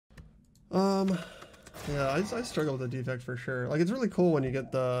Um, yeah, I struggle with the defect for sure. Like, it's really cool when you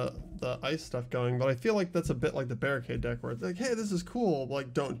get the ice stuff going, but I feel like that's a bit like the barricade deck where it's like, hey, this is cool, but,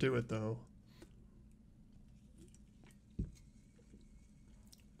 like, don't do it though.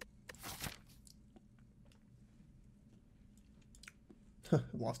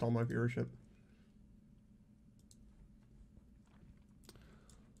 Lost all my viewership.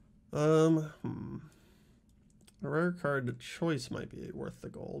 A rare card choice might be worth the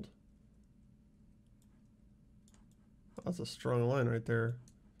gold. That's a strong line right there.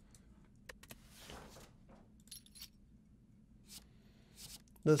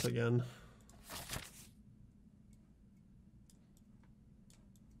 This again.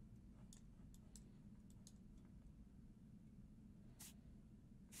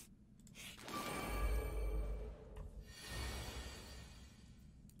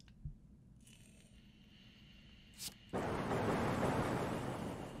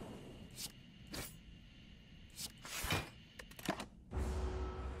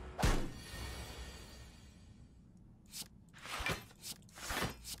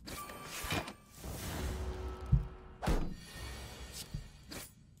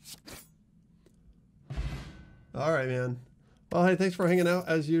 All right, man. Well, hey, thanks for hanging out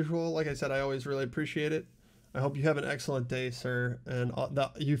as usual. Like I said, I always really appreciate it. I hope you have an excellent day, sir, and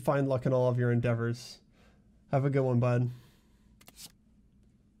that you find luck in all of your endeavors. Have a good one, bud.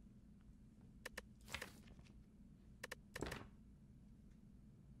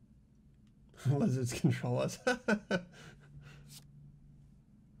 Lizards control us.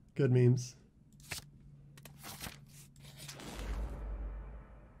 Good memes.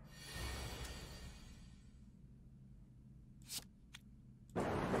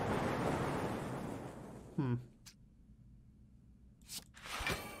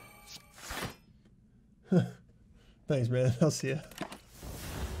 Thanks, man. I'll see ya.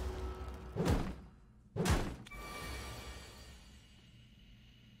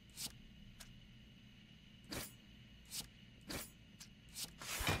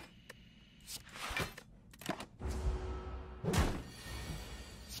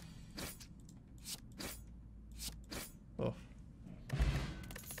 Oh.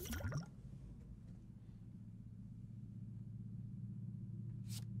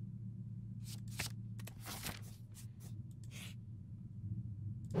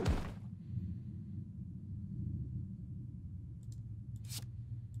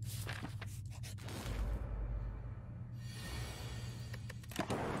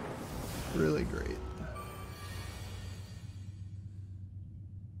 Really great.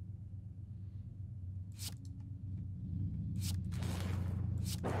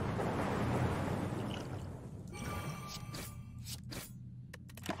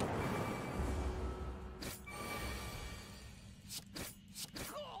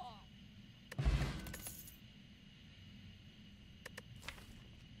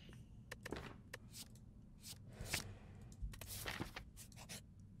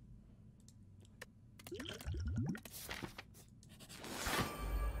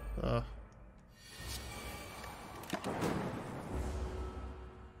 Uh.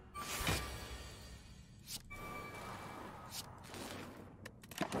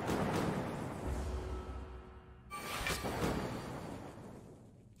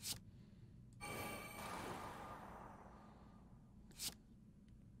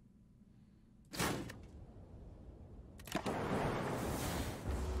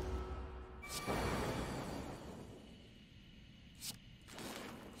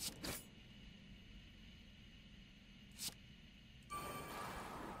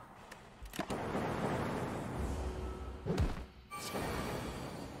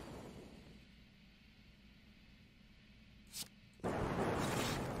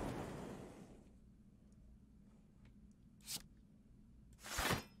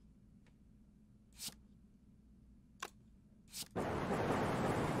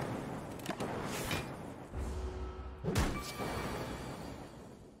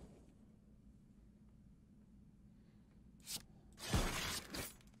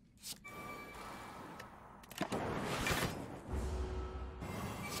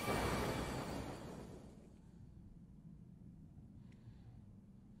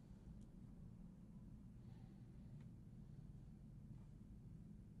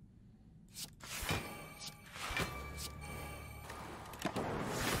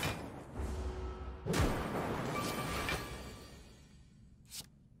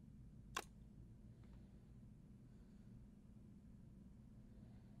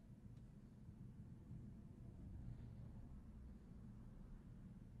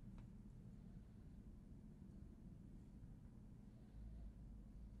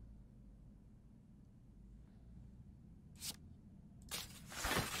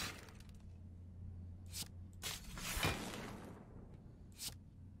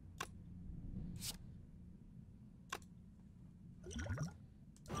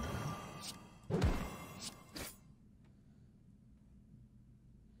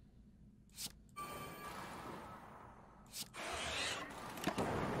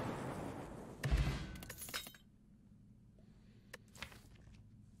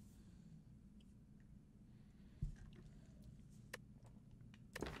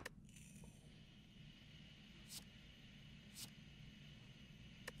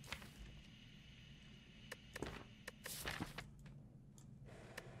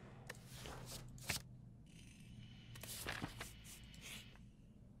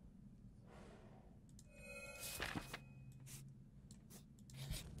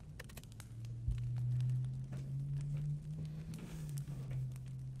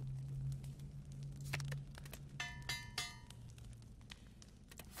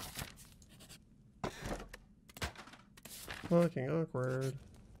 fucking awkward.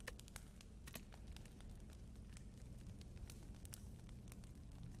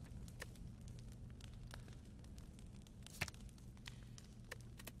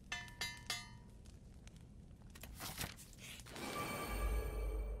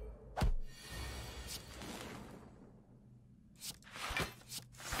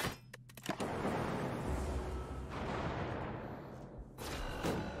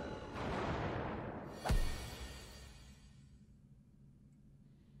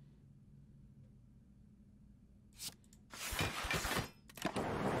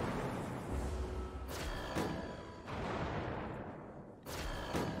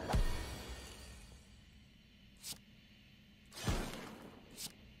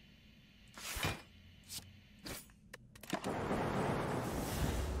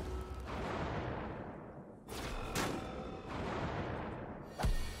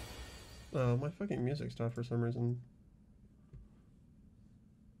 Oh, my fucking music stopped for some reason.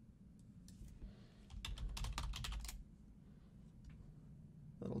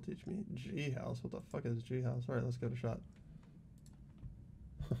 That'll teach me. G house. What the fuck is G house? Alright, let's give it a shot.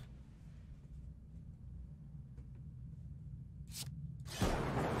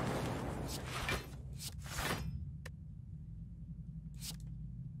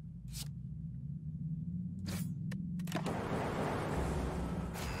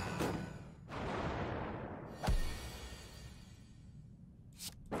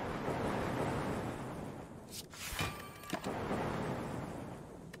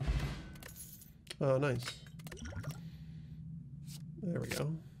 Oh, nice. There we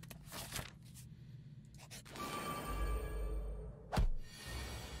go.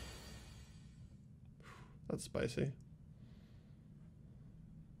 That's spicy.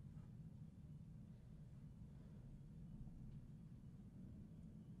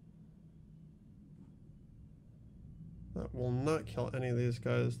 That will not kill any of these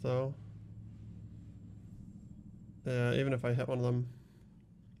guys, though. Yeah, even if I hit one of them.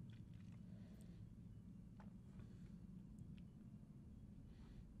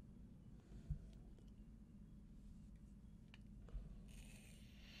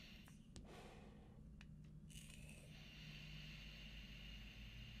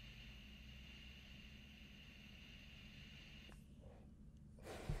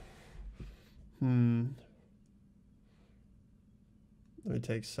 Let me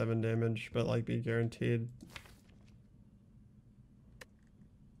take 7 damage, but like be guaranteed.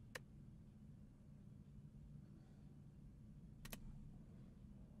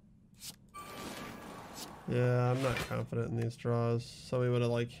 Yeah, I'm not confident in these draws. So we would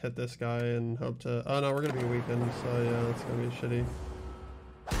have like hit this guy and hope to. Oh no, we're gonna be weakened. So yeah, that's gonna be shitty.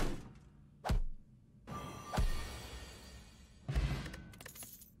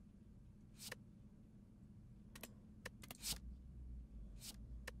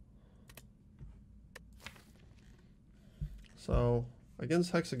 So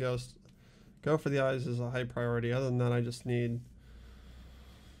against Hexaghost, go for the eyes is a high priority. Other than that, I just need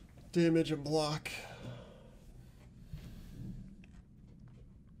damage and block.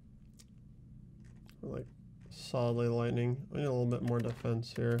 Like solidly lightning. I need a little bit more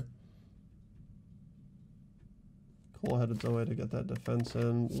defense here. Cool-headed's a way to get that defense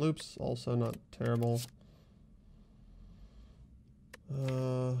in. Loop's also not terrible.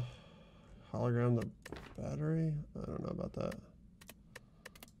 Hologram the battery? I don't know about that.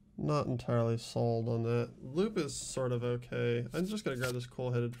 Not entirely sold on that. Loop is sort of okay. I'm just gonna grab this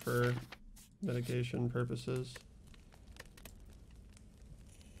cool-headed for mitigation purposes.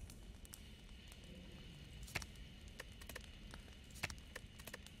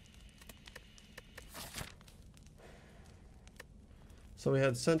 So we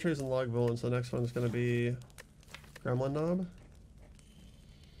had sentries and log villains. So the next one's gonna be Gremlin Knob.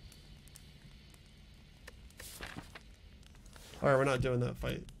 Alright, we're not doing that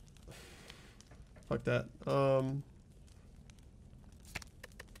fight. Fuck that.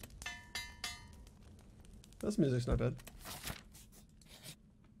 This music's not bad.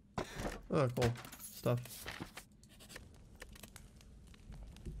 Oh, cool. Stuff.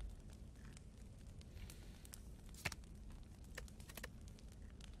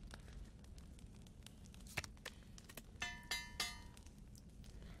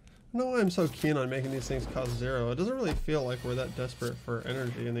 I don't know why I'm so keen on making these things cost 0. It doesn't really feel like we're that desperate for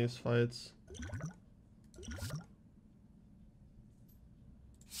energy in these fights.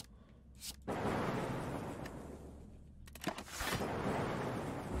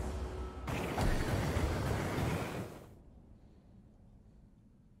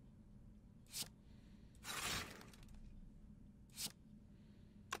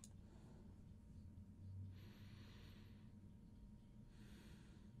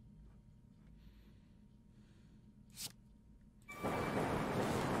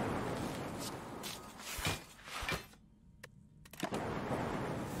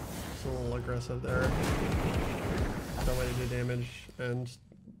 a little aggressive there. That way to do damage and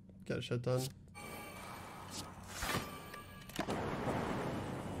get shit done.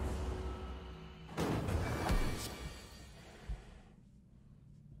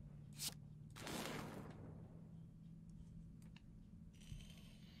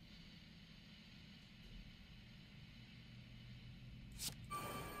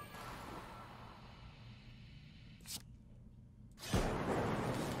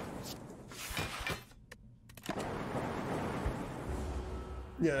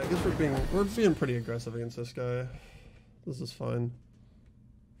 Yeah, I guess we're being pretty aggressive against this guy. This is fine.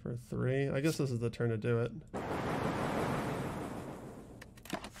 For 3. I guess this is the turn to do it.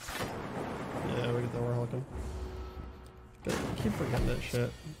 Yeah, we get the Warhawking. Keep forgetting that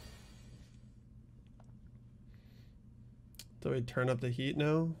shit. Do we turn up the heat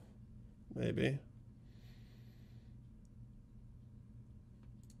now? Maybe.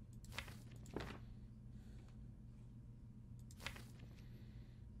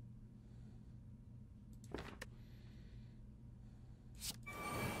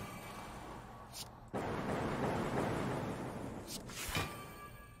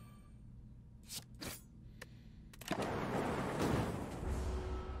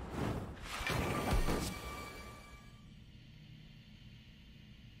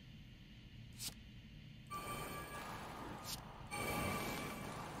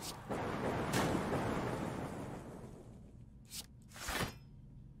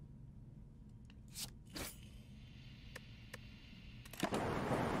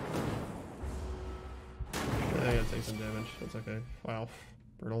 Take some damage. That's okay. Wow.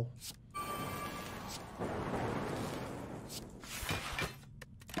 Brutal.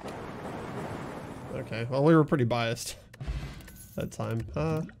 Okay. Well, we were pretty biased that time.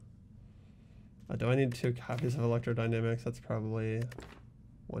 Do I need 2 copies of Electrodynamics? That's probably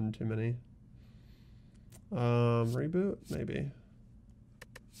 1 too many. Reboot? Maybe.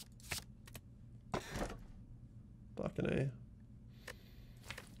 Fucking A.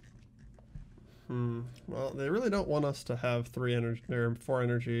 Well, they really don't want us to have 3 energy or 4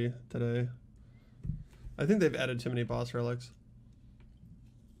 energy today. I think they've added too many boss relics.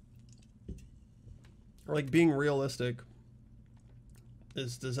 Like, being realistic,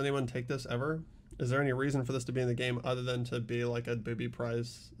 does anyone take this ever? Is there any reason for this to be in the game other than to be like a booby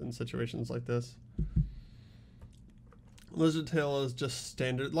prize in situations like this? Lizard Tail is just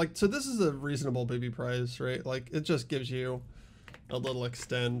standard. Like, so this is a reasonable booby prize, right? Like, it just gives you a little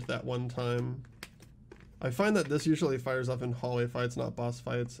extend that one time. I find that this usually fires off in hallway fights, not boss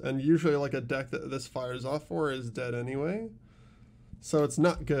fights. And usually like a deck that this fires off for is dead anyway. So it's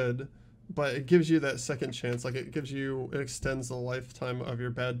not good, but it gives you that second chance. Like it extends the lifetime of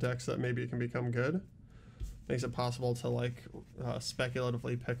your bad decks so that maybe it can become good. Makes it possible to like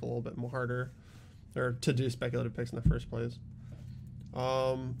speculatively pick a little bit more harder. Or to do speculative picks in the first place.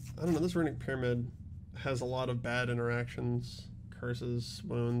 I don't know, this Runic Pyramid has a lot of bad interactions. Curses,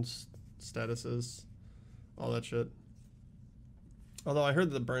 wounds, statuses. All that shit. Although I heard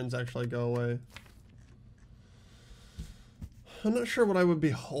that the burns actually go away. I'm not sure what I would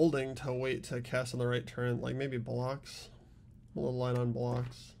be holding to wait to cast on the right turn. Like maybe blocks. A little light on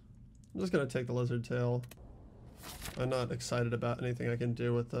blocks. I'm just gonna take the Lizard Tail. I'm not excited about anything I can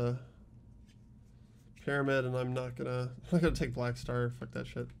do with the Pyramid, and I'm not gonna take Black Star. Fuck that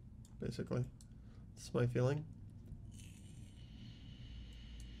shit. Basically. That's my feeling.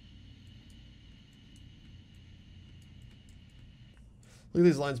 Look at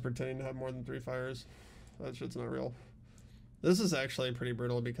these lines pretending to have more than 3 fires. That shit's not real. This is actually pretty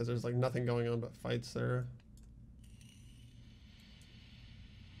brutal because there's like nothing going on but fights there.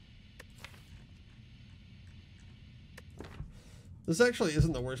 This actually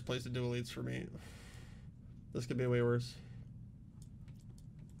isn't the worst place to do elites for me. This could be way worse.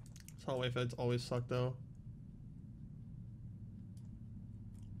 Hallway fights always suck though.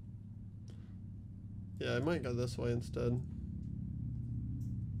 Yeah, I might go this way instead.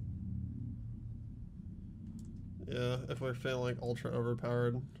 Yeah, if we're feeling like ultra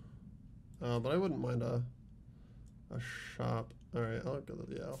overpowered. But I wouldn't mind a shop. Alright, I'll go,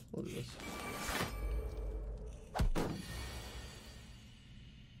 yeah, we'll do this.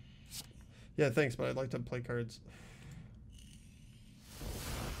 Yeah, thanks, but I'd like to play cards.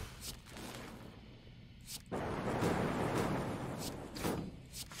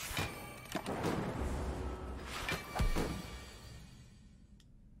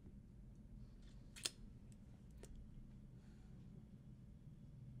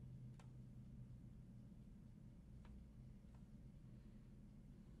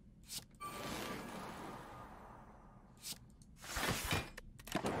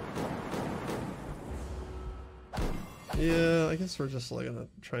 Yeah, I guess we're just like gonna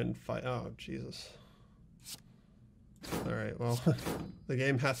try and fight. Oh, Jesus. Alright, well, the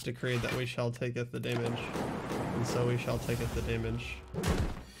game has decreed that we shall taketh the damage. And so we shall taketh the damage.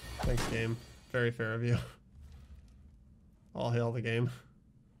 Thanks, game. Very fair of you. All hail the game.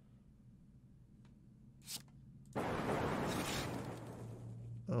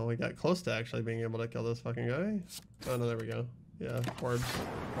 Oh, we got close to actually being able to kill this fucking guy. Oh no, there we go. Yeah, orbs.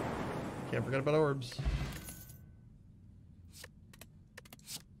 Can't forget about orbs.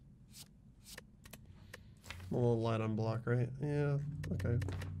 A little light on block, right? Yeah, okay.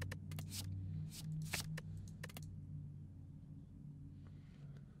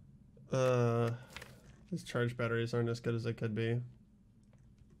 These charge batteries aren't as good as they could be.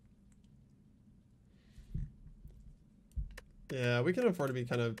 Yeah, we can afford to be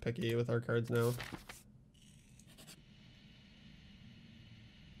kind of picky with our cards now.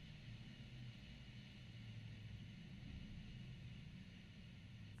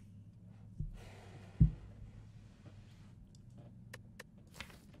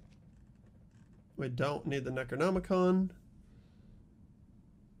 We don't need the Necronomicon.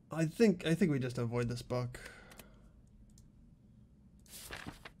 I think we just avoid this book.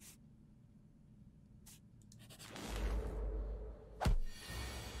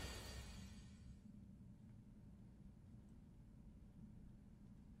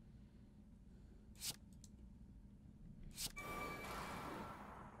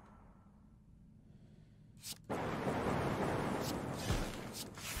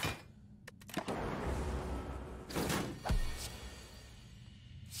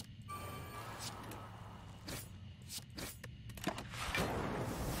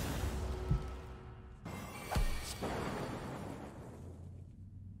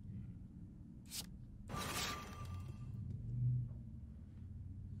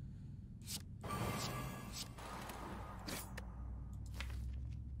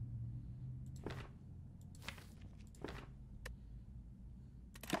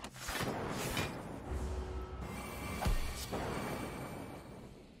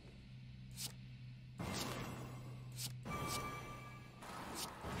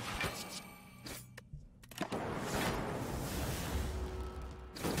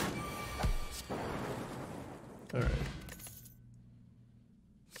 All right.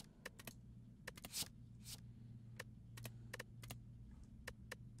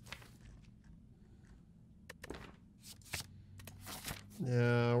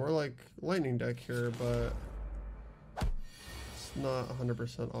 Yeah, we're like lightning deck here, but it's not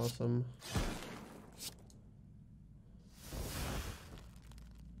 100% awesome.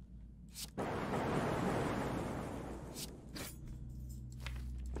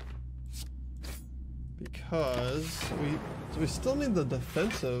 Because we still need the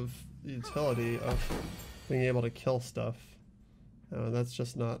defensive utility of being able to kill stuff. That's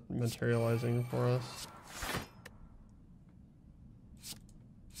just not materializing for us.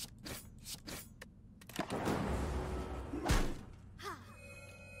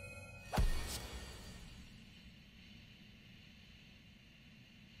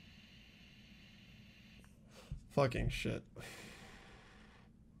 Fucking shit.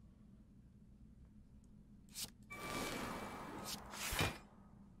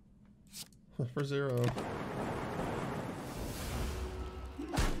 For 0.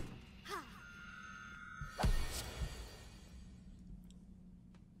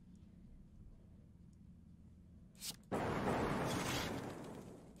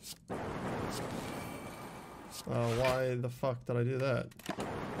 Why the fuck did I do that?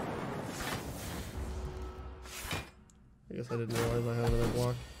 I guess I didn't realize I had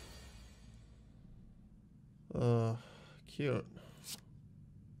another block. Cute.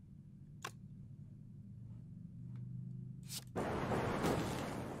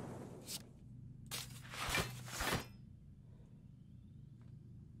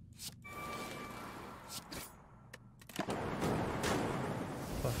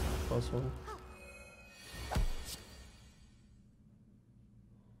 Close one.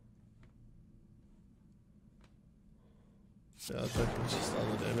 Yeah, that's actually just all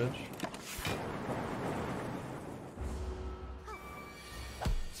the damage.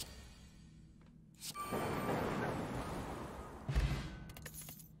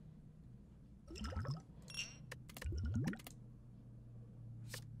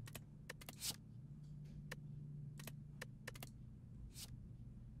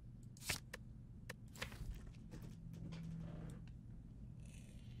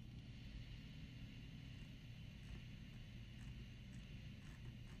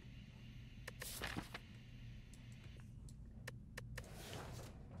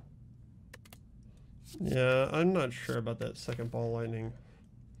 Yeah, I'm not sure about that second ball lightning.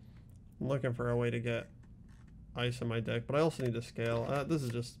 I'm looking for a way to get ice in my deck, but I also need to scale. This is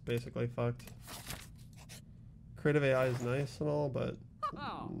just basically fucked. Creative AI is nice and all, but...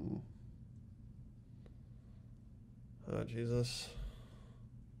 oh, Jesus.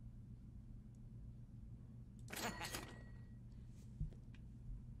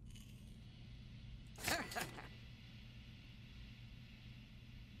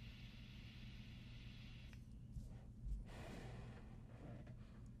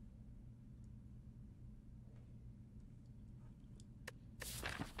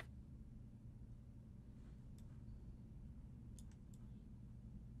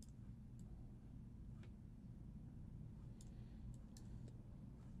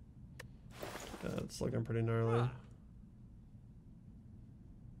 Yeah, it's looking pretty gnarly.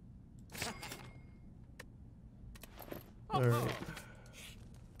 Alright.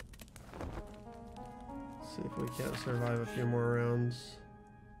 See if we can't survive a few more rounds.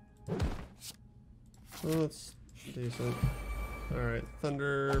 Oh, that's decent. Alright,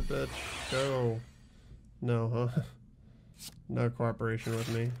 Thunder, bitch, go. No, huh? No cooperation with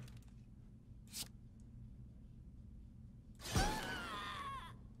me.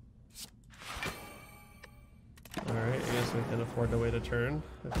 Alright, I guess we can afford to wait a turn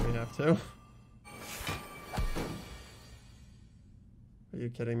if we have to. Are you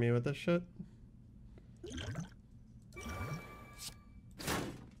kidding me with this shit?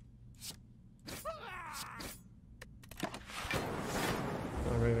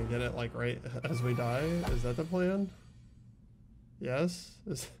 Are we gonna get it like right as we die? Is that the plan? Yes?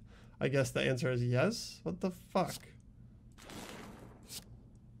 I guess the answer is yes? What the fuck?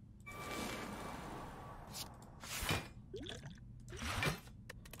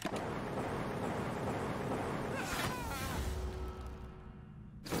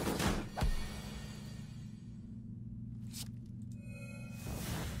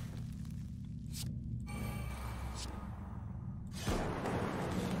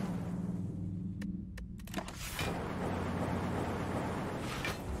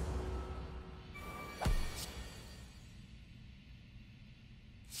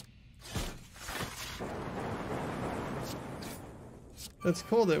 It's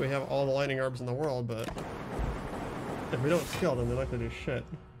cool that we have all the lightning orbs in the world, but if we don't scale them, they're not gonna do shit.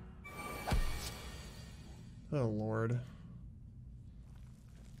 Oh lord.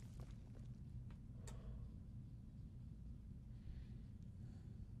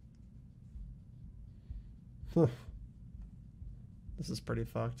 This is pretty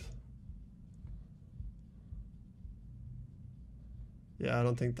fucked. Yeah, I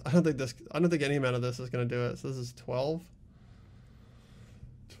don't think any amount of this is gonna do it. So this is 12.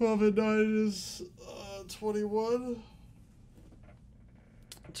 12 and 9 is 21.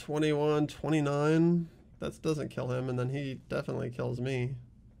 21, 29. That doesn't kill him, and then he definitely kills me.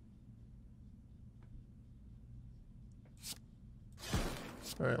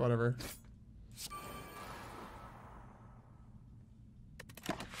 Alright, whatever.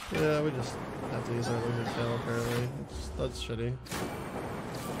 Yeah, we just have to use our lizard tail, apparently. That's shitty.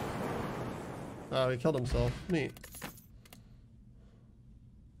 Oh, he killed himself. Neat.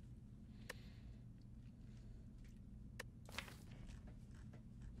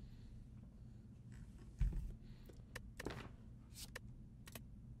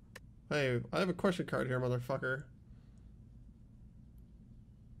 Hey, I have a question card here, motherfucker.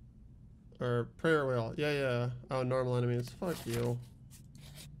 Or prayer wheel. Yeah, yeah. Oh, normal enemies. Fuck you.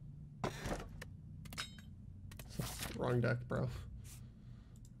 Wrong deck, bro.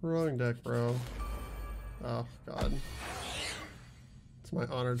 Wrong deck, bro. Oh, God. It's my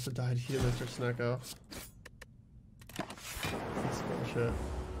honor to die to you, Mr. Snecko. That's bullshit.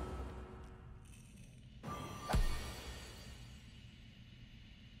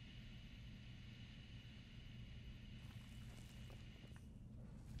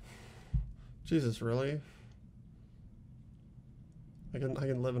 Jesus, really? I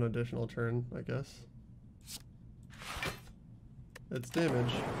can live an additional turn, I guess. It's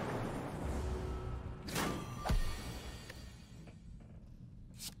damage.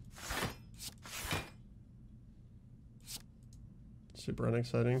 Super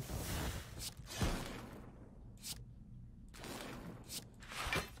unexciting.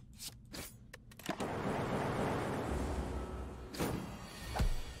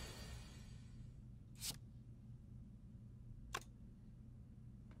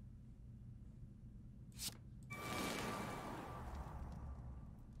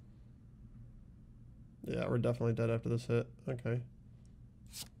 Yeah, we're definitely dead after this hit. Okay.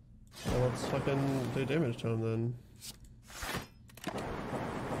 Well, let's fucking do damage to him then.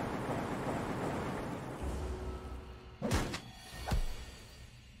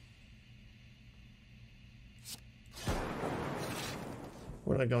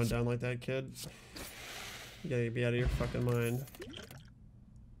 We're not going down like that, kid. You gotta be out of your fucking mind.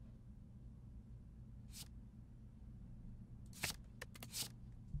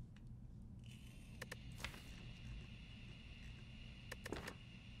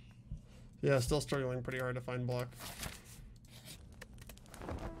 Yeah, still struggling pretty hard to find block.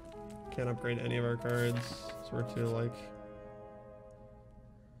 Can't upgrade any of our cards, so we're too like...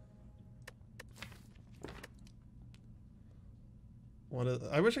 What is...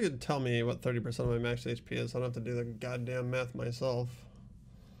 I wish I could tell me what 30% of my max HP is, so I don't have to do the goddamn math myself.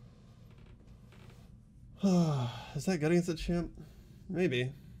 Is that good against a chimp?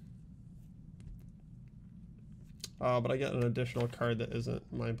 Maybe. Oh, but I get an additional card that isn't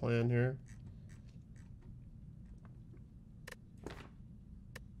my plan here.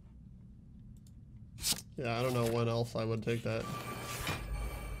 Yeah, I don't know when else I would take that.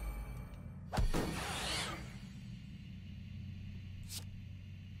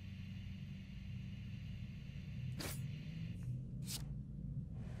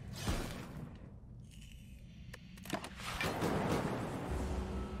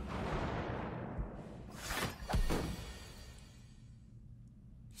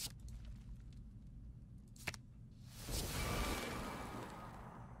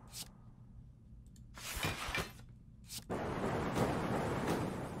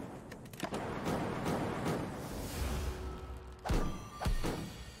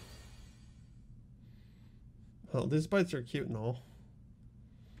 Oh, these bites are cute and all.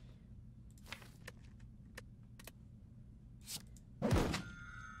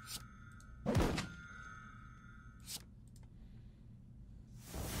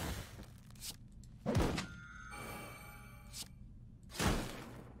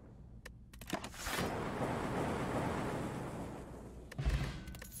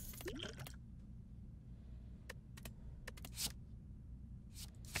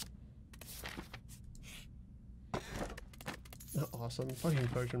 Awesome. Fucking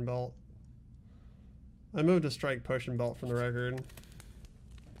potion belt. I moved to strike potion belt from the record.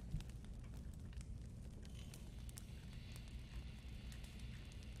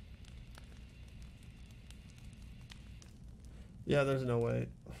 Yeah, there's no way.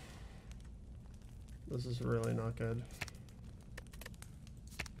 This is really not good.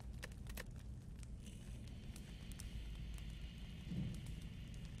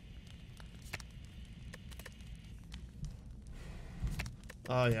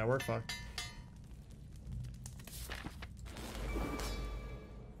 Oh yeah, we're fucked.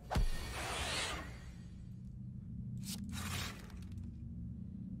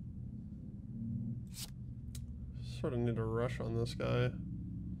 Sort of need to rush on this guy.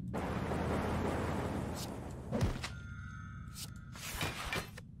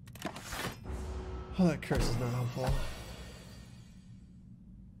 Oh, that curse is not helpful.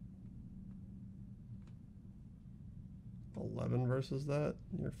 Versus that?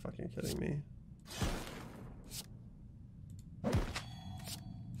 You're fucking kidding me.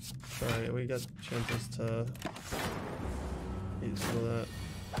 Alright, we got chances to eat some of that.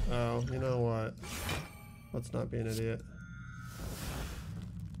 Oh, you know what? Let's not be an idiot.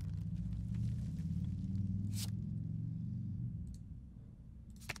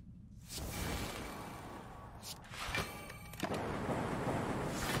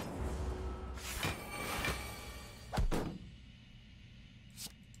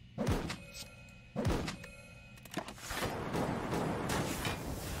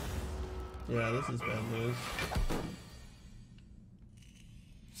 Yeah, this is bad news.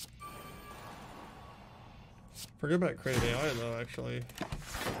 Forget about creative AI though, actually.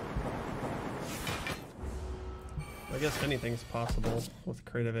 I guess anything's possible with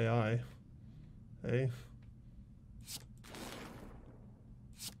creative AI. Hey?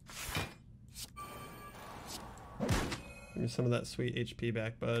 Give me some of that sweet HP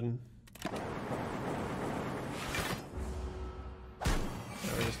back, bud.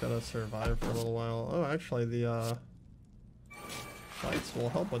 Gotta survive for a little while. Oh, actually, the fights will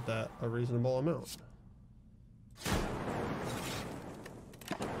help with that a reasonable amount. I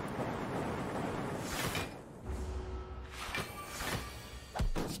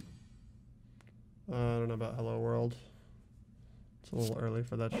don't know about Hello World. It's a little early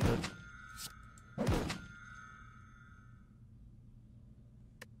for that shit.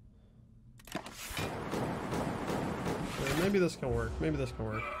 Maybe this can work. Maybe this can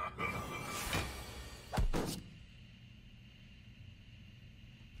work.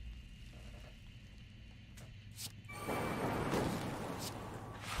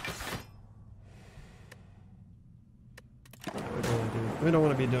 We don't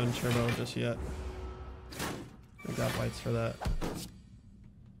want to be doing turbo just yet. We got bites for that.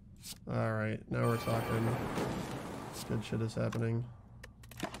 Alright, now we're talking. Good shit is happening.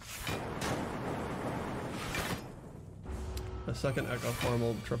 A second Echo Form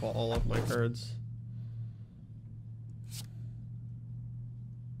will triple all of my cards.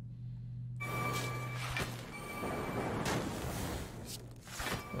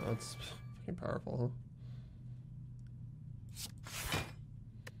 Oh, that's fucking powerful, huh?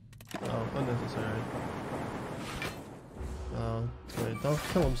 Oh, unnecessary. Oh, wait, don't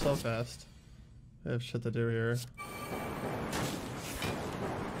kill him so fast. I have shit to do here.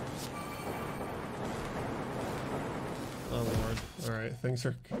 Oh lord. Alright, things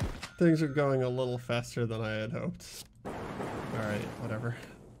are going a little faster than I had hoped. Alright, whatever.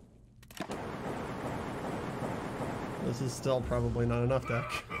 This is still probably not enough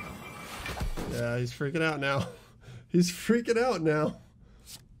deck. Yeah, he's freaking out now. He's freaking out now.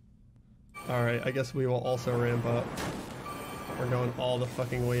 Alright, I guess we will also ramp up. We're going all the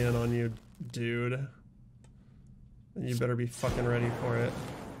fucking way in on you, dude. And you better be fucking ready for it.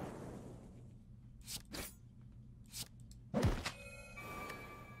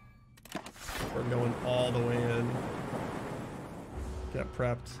 We're going all the way in. Get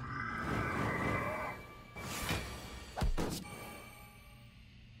prepped.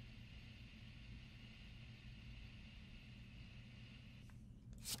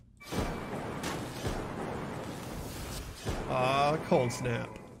 Cold snap.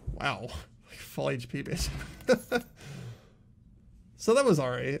 Wow. Full HP basically. So that was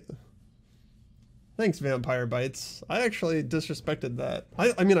alright. Thanks, Vampire Bites. I actually disrespected that.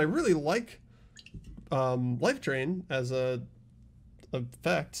 I mean, I really like Life Drain as a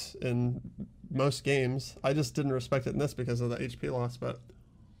effect in most games. I just didn't respect it in this because of the HP loss, but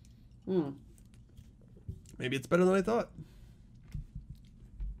maybe it's better than I thought.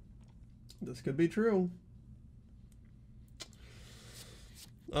 This could be true.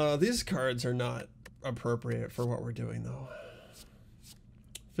 These cards are not appropriate for what we're doing, though.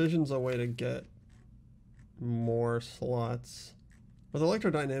 Fission's a way to get more slots. With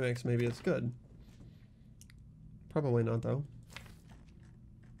Electrodynamics, maybe it's good. Probably not, though.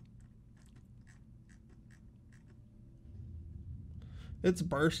 It's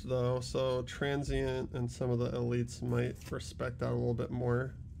burst, though, so Transient and some of the elites might respect that a little bit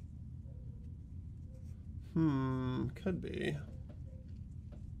more. Could be.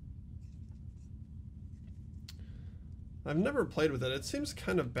 I've never played with it. It seems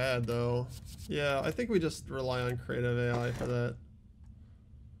kind of bad, though. Yeah, I think we just rely on creative AI for that.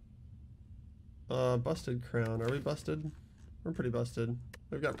 Busted Crown. Are we busted? We're pretty busted.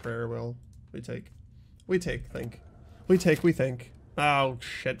 We've got Prayer Will. We take. We think. We think. Oh,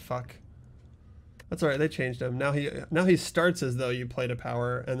 shit, fuck. That's alright, they changed him. Now he starts as though you played a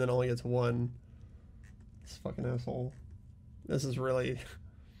power and then only gets one. This fucking asshole. This is really...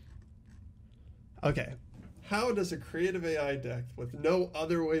 Okay. How does a creative AI deck with no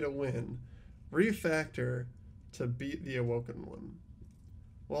other way to win refactor to beat the Awoken one?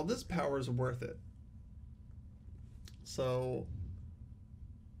 Well, this power is worth it. So,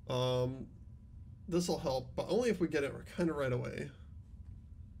 this will help, but only if we get it kind of right away.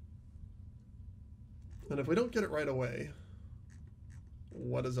 And if we don't get it right away,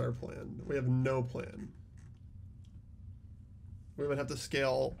 what is our plan? We have no plan. We would have to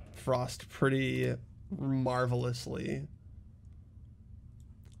scale Frost pretty marvelously.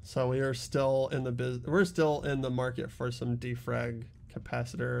 So we are still in the we're still in the market for some defrag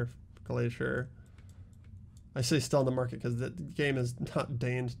capacitor glacier. I say still in the market because the game is not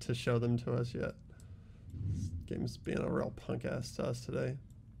deigned to show them to us yet. This game's being a real punk ass to us today.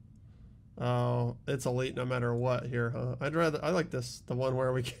 Oh, it's elite no matter what here, huh? I like this, the one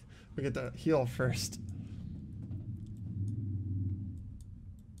where we get to heal first.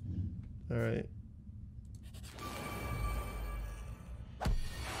 All right.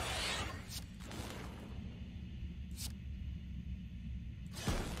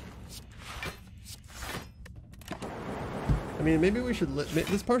 I mean, maybe we should...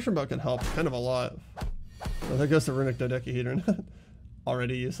 This potion belt could help kind of a lot. Oh, there goes the Runic Dodecahedron.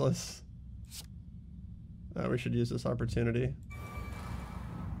 Already useless. We should use this opportunity.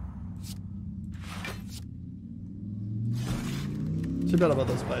 Too bad about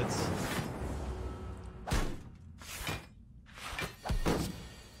those bites.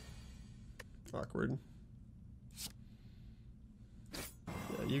 Awkward.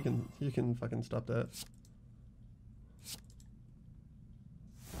 Yeah, you can fucking stop that.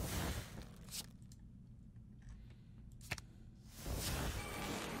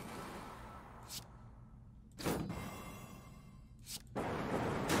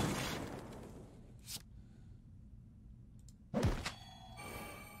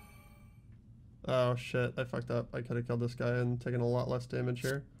 Oh shit, I fucked up. I could have killed this guy and taken a lot less damage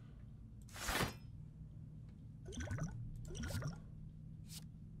here.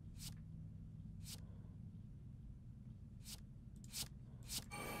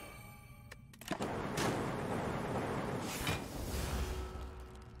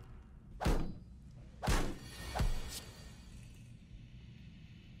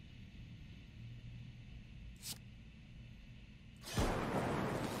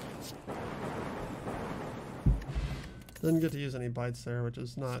 Didn't get to use any bites there, which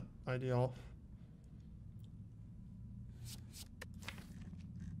is not ideal.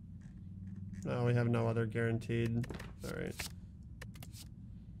 No, we have no other guaranteed. Alright.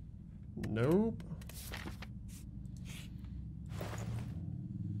 Nope.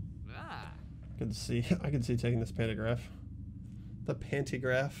 I can see taking this pantograph. The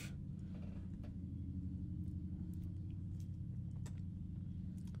pantograph.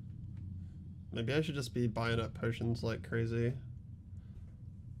 Maybe I should just be buying up potions like crazy.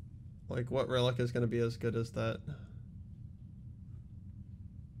 Like, what relic is going to be as good as that?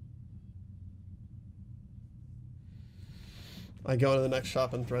 I go into the next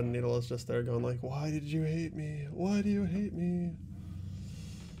shop and Thread and Needle is just there going like, why did you hate me? Why do you hate me?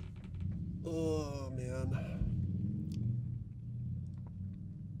 Oh, man.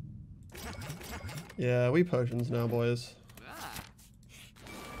 Yeah, we potions now, boys.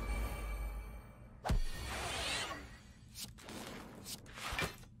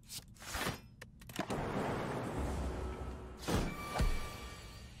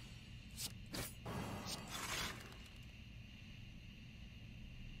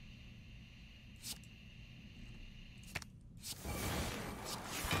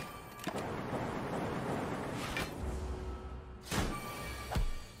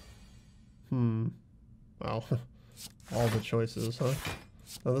 Wow. All the choices, huh?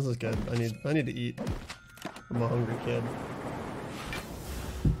 Oh, this is good. I need to eat. I'm a hungry kid.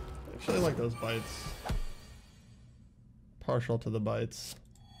 Actually, I like those bites. Partial to the bites.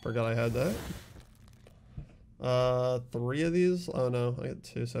 Forgot I had that. 3 of these? Oh no, I get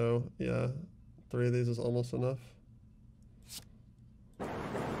 2, so yeah. 3 of these is almost enough.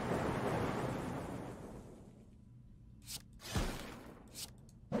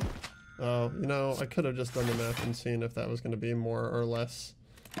 Oh, you know, I could have just done the math and seen if that was going to be more or less.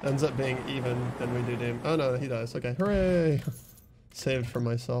 Ends up being even, and we do damage. Oh no, he dies. Okay, hooray! Saved for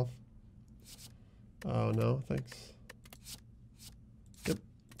myself. Oh no, thanks. Yep,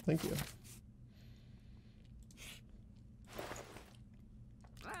 thank you.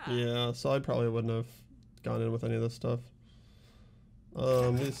 Yeah, so I probably wouldn't have gone in with any of this stuff.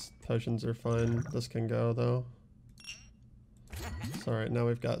 These potions are fine. This can go, though. It's alright, now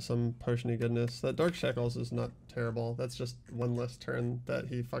we've got some potion-y goodness. That Dark Shackles is not terrible. That's just one less turn that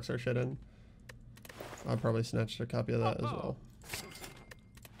he fucks our shit in. I'll probably snatch a copy of that as well.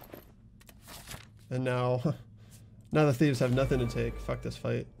 And now, now the thieves have nothing to take. Fuck this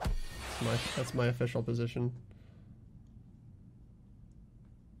fight. That's my official position.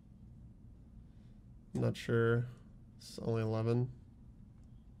 I'm not sure. It's only 11.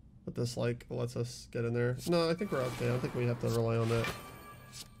 But this, like, lets us get in there. No, I think we're okay. I don't think we have to rely on that.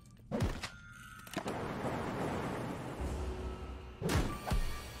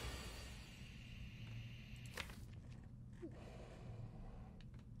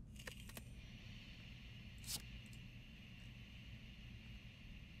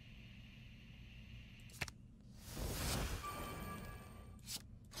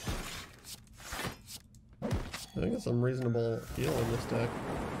 I think it's some reasonable heal in this deck.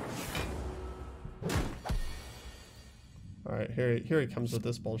 Alright, here he comes with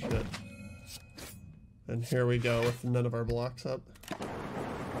this bullshit. And here we go with none of our blocks up.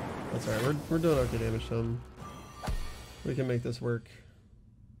 That's alright, we're doing okay damage to him. We can make this work.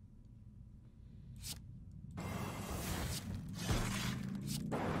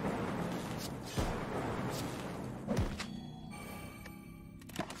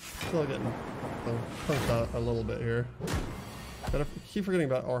 Still getting punked out a little bit here. Gotta keep forgetting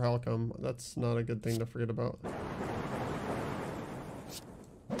about Orhalcum. That's not a good thing to forget about.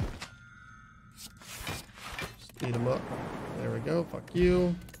 Just eat him up. There we go. Fuck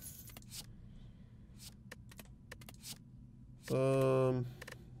you. I don't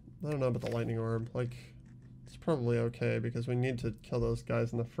know about the lightning orb. Like, it's probably okay because we need to kill those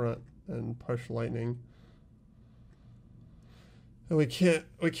guys in the front and push lightning. And we can't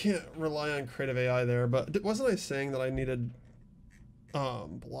rely on creative AI there, but wasn't I saying that I needed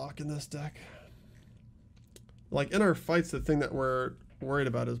block in this deck? Like in our fights, the thing that we're worried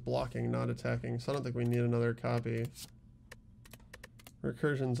about is blocking, not attacking, so I don't think we need another copy.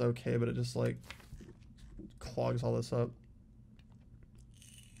 Recursion's okay, but it just like clogs all this up.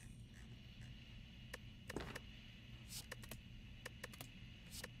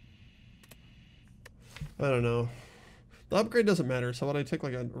 I don't know. The upgrade doesn't matter, so would I take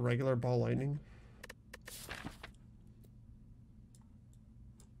like a regular ball lightning?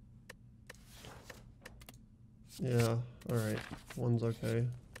 Yeah, alright. One's okay.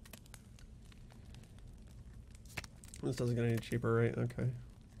 This doesn't get any cheaper, right? Okay.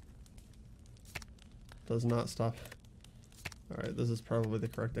 Does not stop. Alright, this is probably the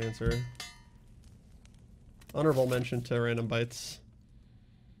correct answer. Honorable mention to random bites.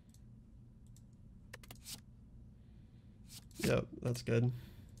 Yep, that's good.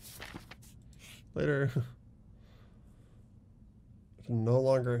 Later. Can no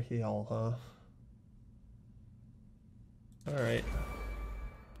longer heal, huh? Alright.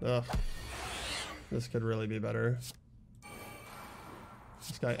 Ugh. This could really be better.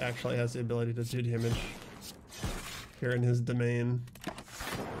 This guy actually has the ability to do damage here in his domain.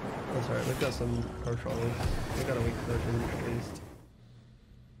 That's alright, we've got some potions. We've got a weak potion at least.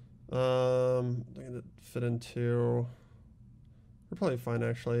 I'm gonna fit into... We're probably fine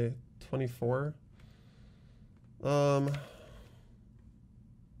actually. 24.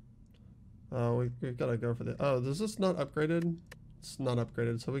 We've got to go for the... Oh, is this not upgraded? It's not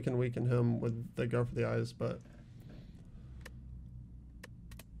upgraded, so we can weaken him with the go for the eyes, but...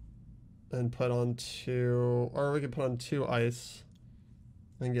 And put on 2... Or we could put on 2 ice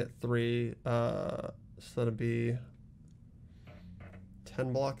and get 3, so that'd be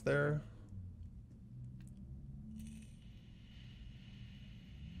 10 block there.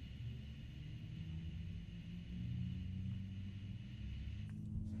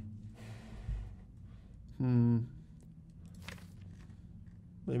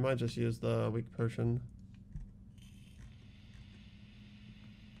 We might just use the weak potion.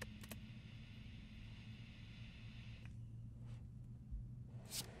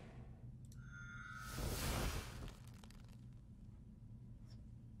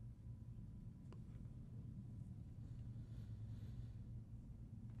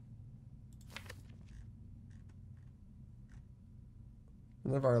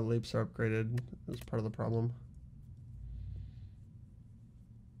 None of our leaps are upgraded is part of the problem.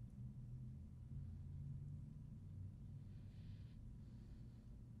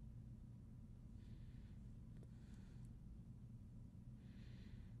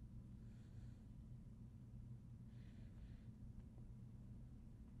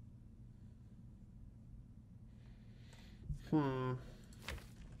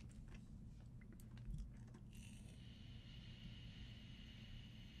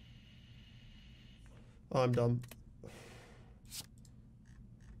 Oh, I'm dumb.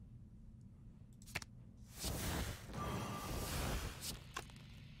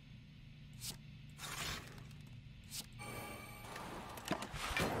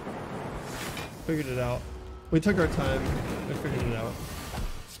 Figured it out. We took our time. We figured it out.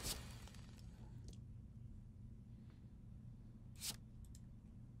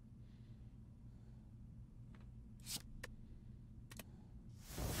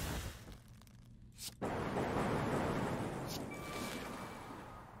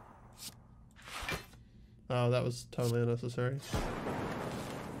 Oh, that was totally unnecessary.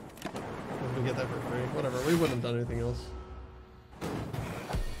 We get that for free. Whatever, we wouldn't have done anything else.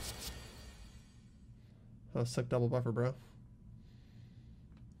 Oh, sick double buffer, bro.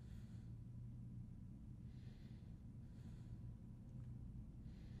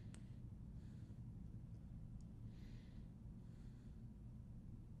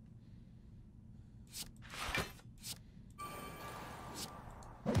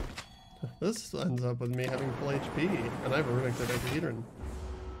 This ends up with me having full HP, and I have a runic dodecahedron.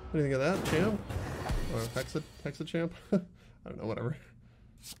 What do you think of that, champ? Or Hexa champ? I don't know, whatever.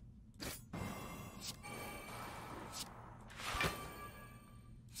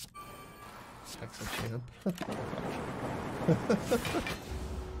 Hexa champ.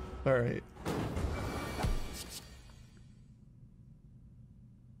 Alright.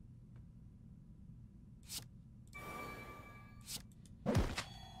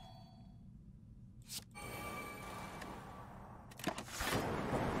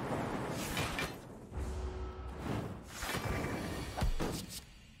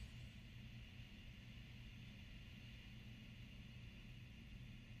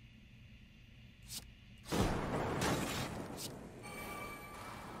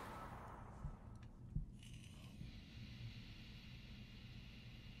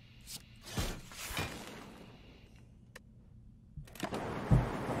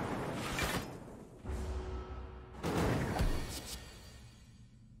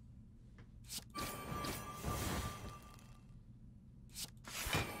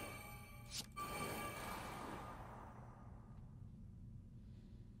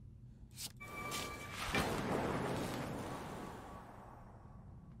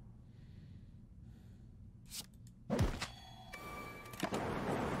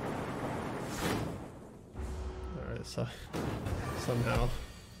 Okay, so somehow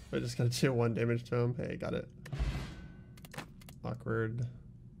I just gotta do 1 damage to him. Hey, got it. Awkward.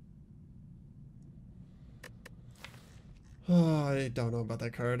 Oh, I don't know about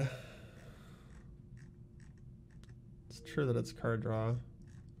that card. It's true that it's card draw.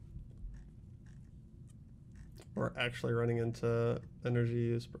 We're actually running into energy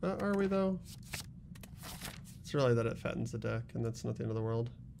use. Are we though? It's really that it fattens the deck, and that's not the end of the world.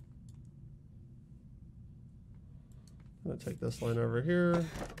 I'm gonna take this line over here.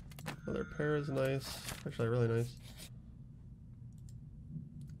 Another pair is nice. Actually, really nice.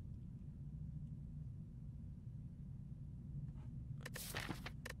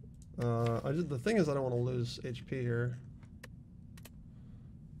 The thing is, I don't want to lose HP here.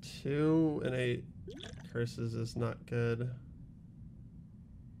 2 and 8 curses is not good.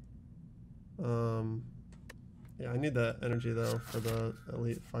 Yeah, I need that energy though for the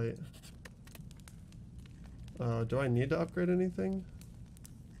elite fight. Do I need to upgrade anything?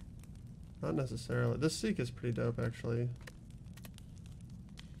 Not necessarily. This Seek is pretty dope actually.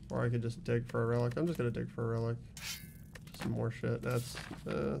 Or I could just dig for a relic. I'm just gonna dig for a relic. Just some more shit. That's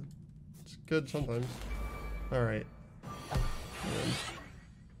it's good sometimes. Alright.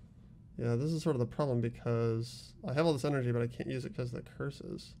 Yeah, this is sort of the problem because I have all this energy but I can't use it because of the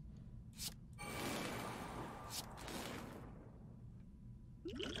curses.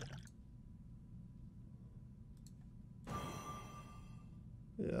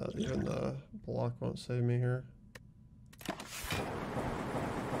 Yeah, even the block won't save me here.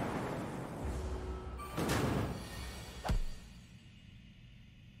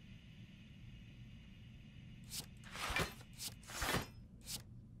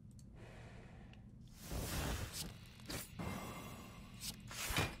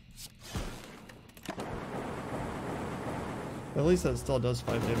 At least that still does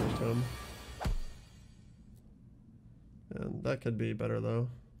 5 damage to him. And that could be better though.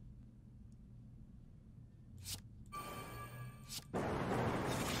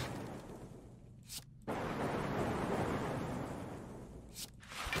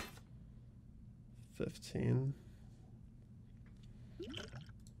 $15.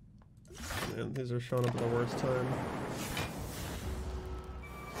 Man, these are showing up at the worst time.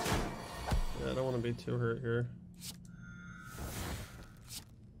 Yeah, I don't want to be too hurt here.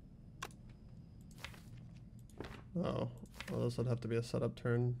 Oh, well, this would have to be a setup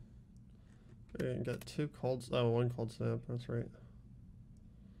turn. We can get 2 cold. Oh, 1 cold snap. That's right.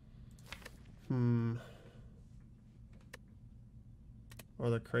 Or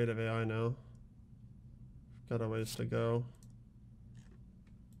the creative AI now. Got a ways to go.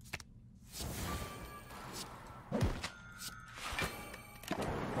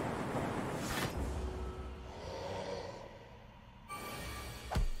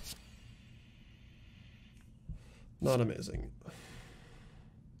 Not amazing.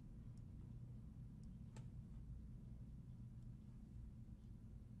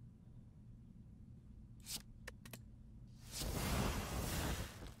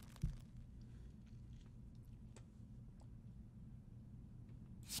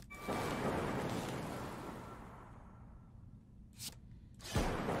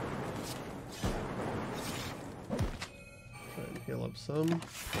 Try and heal up some.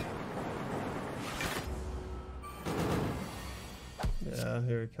 Yeah,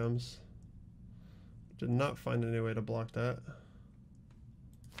 here it comes. Did not find any way to block that.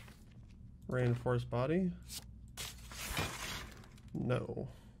 Reinforced body? No.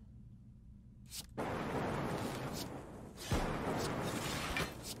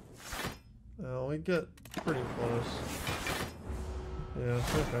 We get pretty close. Yeah,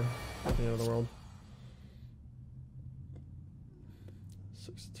 okay. Not the end of the world.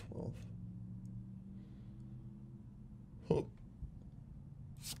 6 to 12. Oh.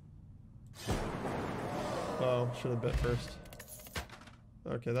 Oh, should have bit first.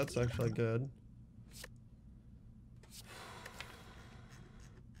 Okay, that's actually good.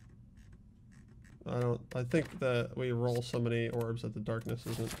 I think that we roll so many orbs that the darkness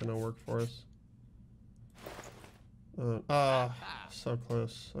isn't gonna work for us. So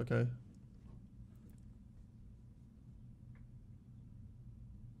close. Okay.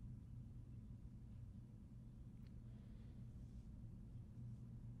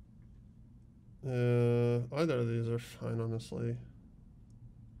 Either of these are fine, honestly.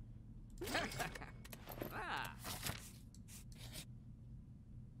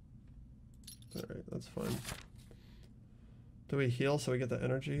 Alright, that's fine. Do we heal so we get the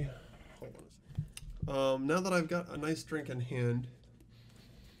energy? Hold on a second. Now that I've got a nice drink in hand,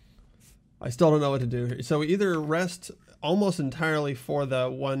 I still don't know what to do here. So we either rest almost entirely for the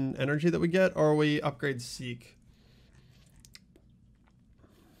 1 energy that we get, or we upgrade Seek.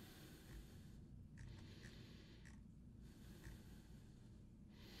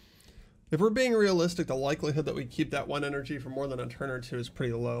 If we're being realistic, the likelihood that we keep that one energy for more than a turn or two is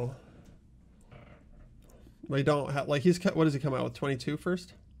pretty low. We don't have, like, what does he come out with, 22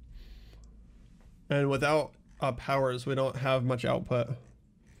 first? And without powers, we don't have much output.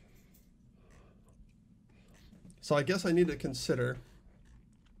 So I guess I need to consider,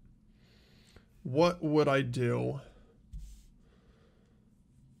 what would I do?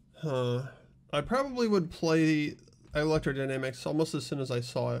 I probably would play Electrodynamics almost as soon as I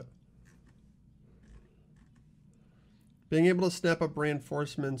saw it. Being able to snap up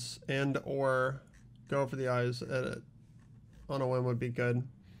reinforcements and or go for the eyes on a whim would be good.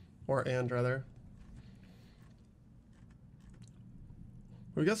 Or rather.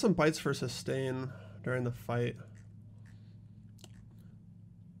 We got some bites for sustain during the fight.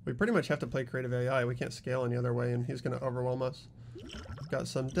 We pretty much have to play creative AI. We can't scale any other way, and he's going to overwhelm us. Got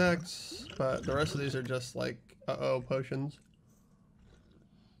some decks, but the rest of these are just like, uh-oh, potions.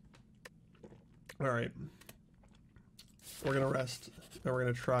 Alright. We're going to rest, and we're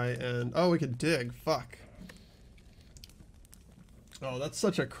going to try and... Oh, we could dig. Fuck. Oh, that's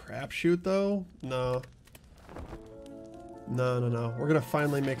such a crapshoot, though. No. No, no, no. We're going to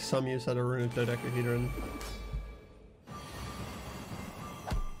finally make some use out of Runic Dodecahedron.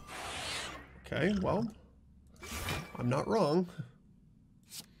 Okay, well, I'm not wrong.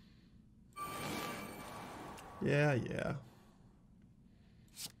 Yeah, yeah.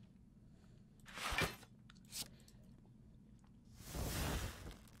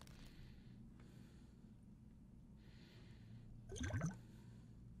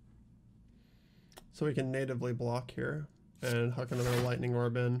 So we can natively block here and huck another lightning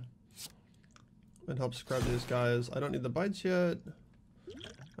orb in and help scrub these guys. I don't need the bites yet.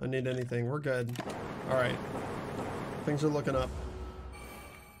 I don't need anything. We're good. Alright. Things are looking up.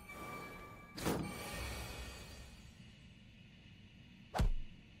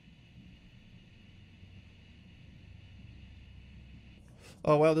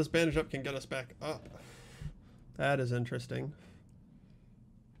 Oh wow, this bandage up can get us back up. That is interesting.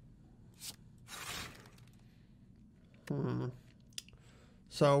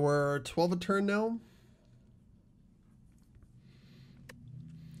 So we're 12 a turn now.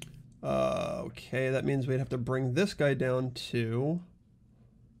 Okay, that means we'd have to bring this guy down to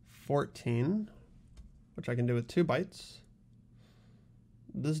 14, which I can do with 2 bites.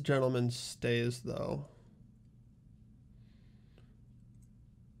 This gentleman stays though.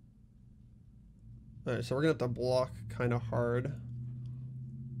 Alright, so we're gonna have to block kind of hard.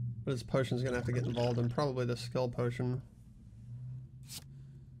 But his potion's gonna have to get involved in probably the skill potion.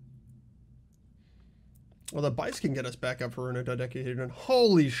 Well, the bites can get us back up for Runic Dodecahedron.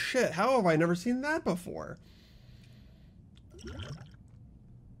 Holy shit, how have I never seen that before?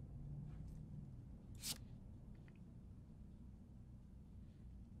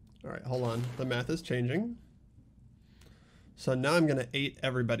 Alright, hold on. The math is changing. So now I'm gonna 8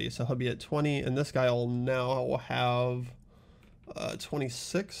 everybody. So he'll be at 20, and this guy will now have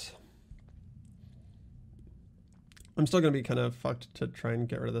 26. I'm still gonna be kind of fucked to try and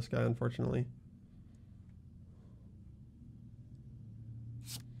get rid of this guy, unfortunately.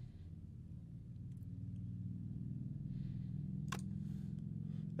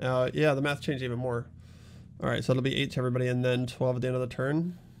 Yeah, the math changed even more. Alright, so it'll be 8 to everybody and then 12 at the end of the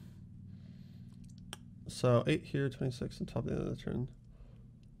turn. So 8 here, 26 on top of the end of the turn.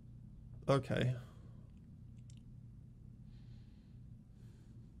 Okay.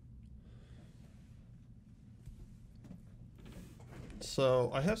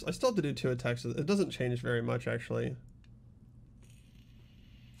 So I still have to do 2 attacks. It doesn't change very much actually.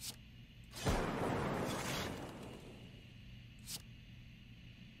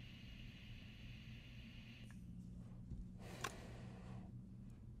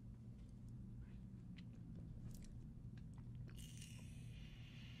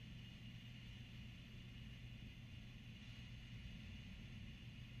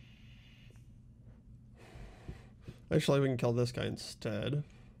 Actually, we can kill this guy instead.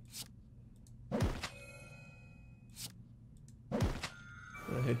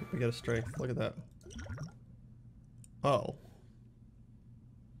 Hey, we got a strength. Look at that. Oh.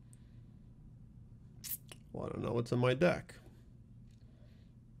 Well, I don't know what's in my deck.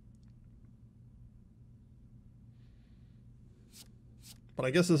 But I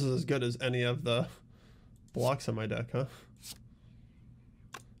guess this is as good as any of the blocks in my deck, huh?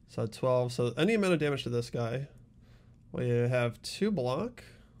 So 12. So any amount of damage to this guy. We have 2 block.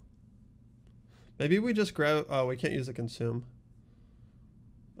 Maybe we just grab... Oh, we can't use the consume.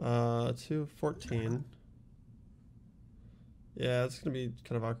 2, 14. Yeah, it's going to be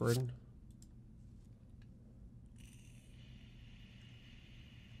kind of awkward.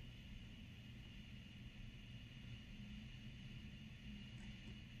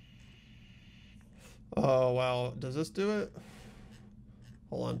 Oh, wow. Does this do it?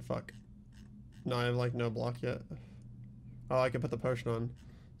 Hold on, fuck. No, I have like no block yet. Oh, I can put the potion on.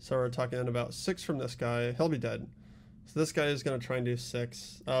 So we're talking about 6 from this guy. He'll be dead. So this guy is going to try and do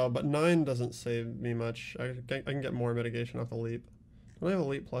 6. But 9 doesn't save me much. I can get more mitigation off the leap. Do I have a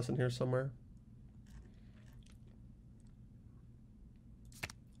leap plus in here somewhere?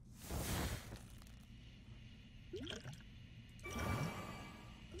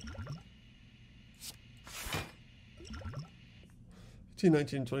 $19,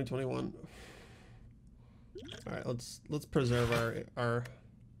 2021. All right, let's preserve our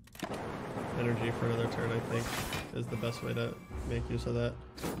energy for another turn. I think is the best way to make use of that.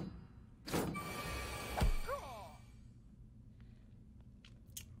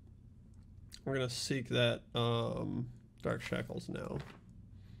 We're gonna seek that Dark Shackles now.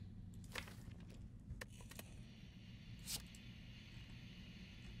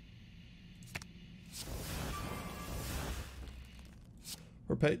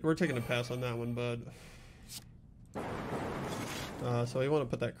 We're taking a pass on that one, bud. So we want to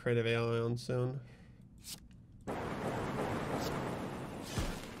put that creative AI on soon.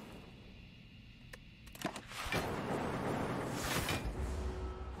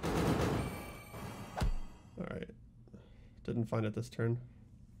 Alright. Didn't find it this turn.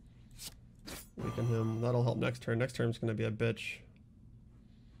 Weaken him. That'll help next turn. Next turn's gonna be a bitch.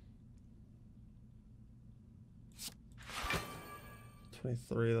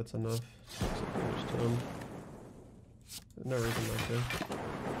 $23, that's enough. Damage to him. No reason not to.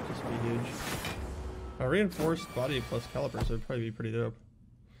 Just be huge. Reinforced body plus calipers would probably be pretty dope.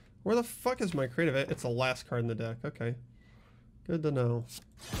 Where the fuck is my creative? It's the last card in the deck. Okay. Good to know.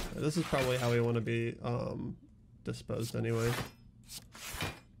 This is probably how we want to be disposed anyway.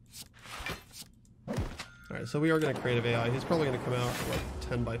 Alright, so we are going to creative AI. He's probably going to come out like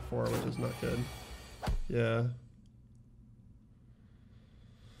 10 by 4, which is not good. Yeah.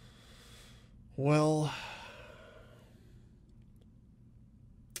 Well,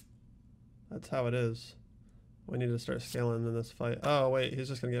 that's how it is. We need to start scaling in this fight. Oh, wait, he's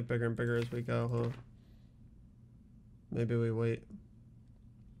just going to get bigger and bigger as we go, huh? Maybe we wait.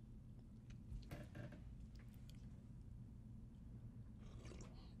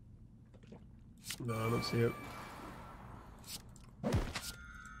 No, I don't see it.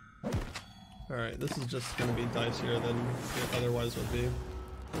 Alright, this is just going to be dicier than it otherwise would be.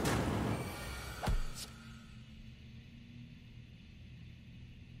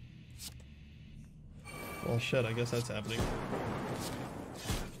 Well, shit, I guess that's happening.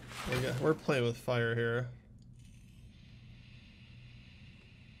 We're playing with fire here.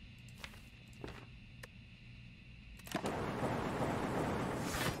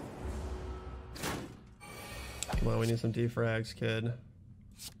 Come on, we need some defrags, kid.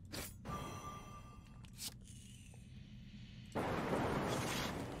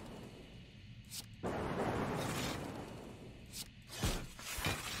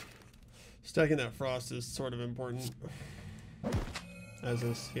 Stacking that frost is sort of important, as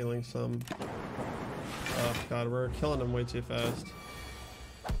is healing some. Oh god, we're killing him way too fast.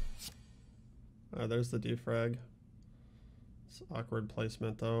 There's the defrag. It's awkward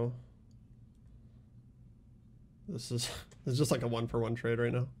placement though. This is just like a 1-for-1 trade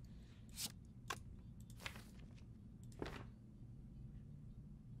right now.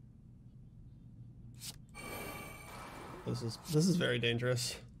 This is very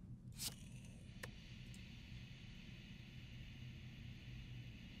dangerous.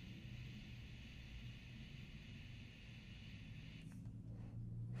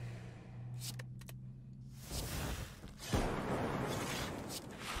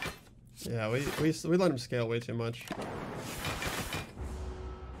 Yeah, we let him scale way too much.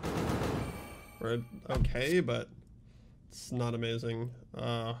 We're okay, but it's not amazing.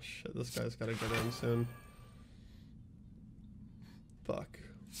 Oh shit, this guy's gotta get in soon. Fuck.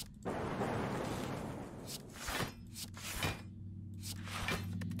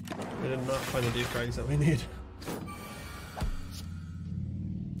 We did not find the defrags that we need.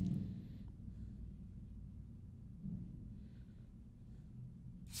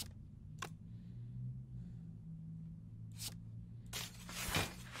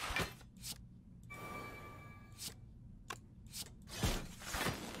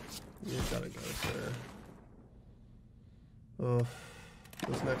 You've gotta go, sir. Oh,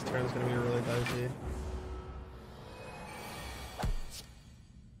 this next turn is gonna be really dicey.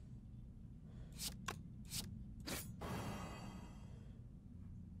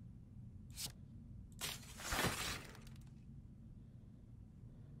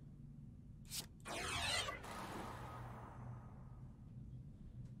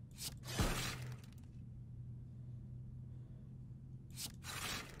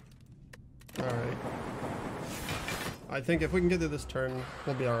 I think if we can get through this turn,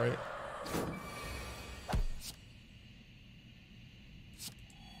 we'll be alright.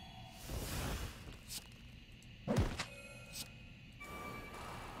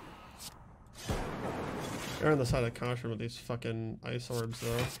 They're on the side of caution with these fucking ice orbs,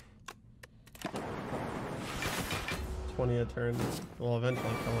 though. 20 a turn will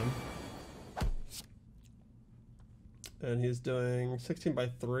eventually kill him. And he's doing 16 by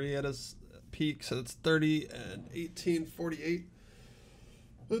 3 at his peak, so it's 30 and 18, 48.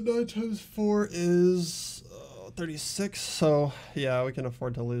 And 9 times 4 is 36, so yeah, we can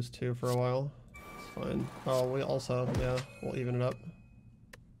afford to lose 2 for a while. It's fine. Oh, we also, yeah, we'll even it up.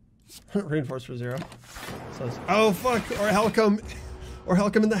 Reinforce for 0. Says, oh fuck, or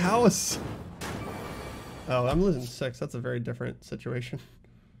Halcom in the house. Oh, I'm losing 6. That's a very different situation.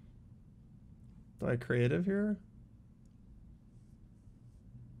 Do I creative here?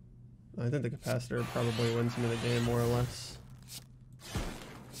 I think the capacitor probably wins me the game more or less.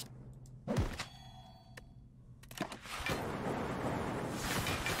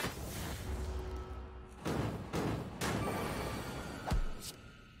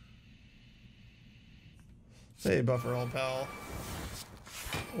 Hey, buffer old pal.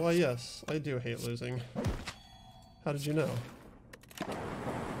 Well, yes, I do hate losing. How did you know?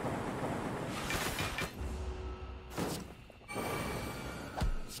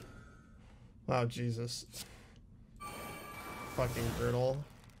 Wow, Jesus. Fucking girdle.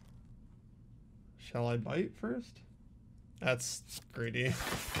 Shall I bite first? That's greedy.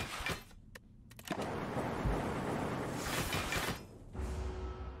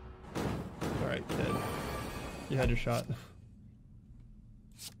 Alright, kid. You had your shot.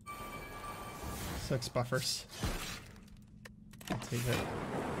 6 buffers. I'll take it.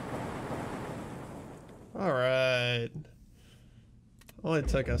 Alright. Only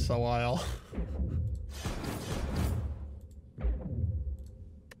took us a while.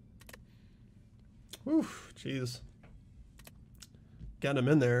 Whew, jeez. Getting him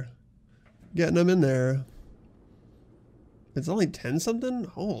in there. Getting him in there. It's only 10 something?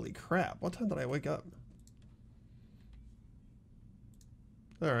 Holy crap. What time did I wake up?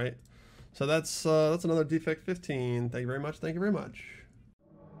 Alright. So that's another defect 15. Thank you very much. Thank you very much.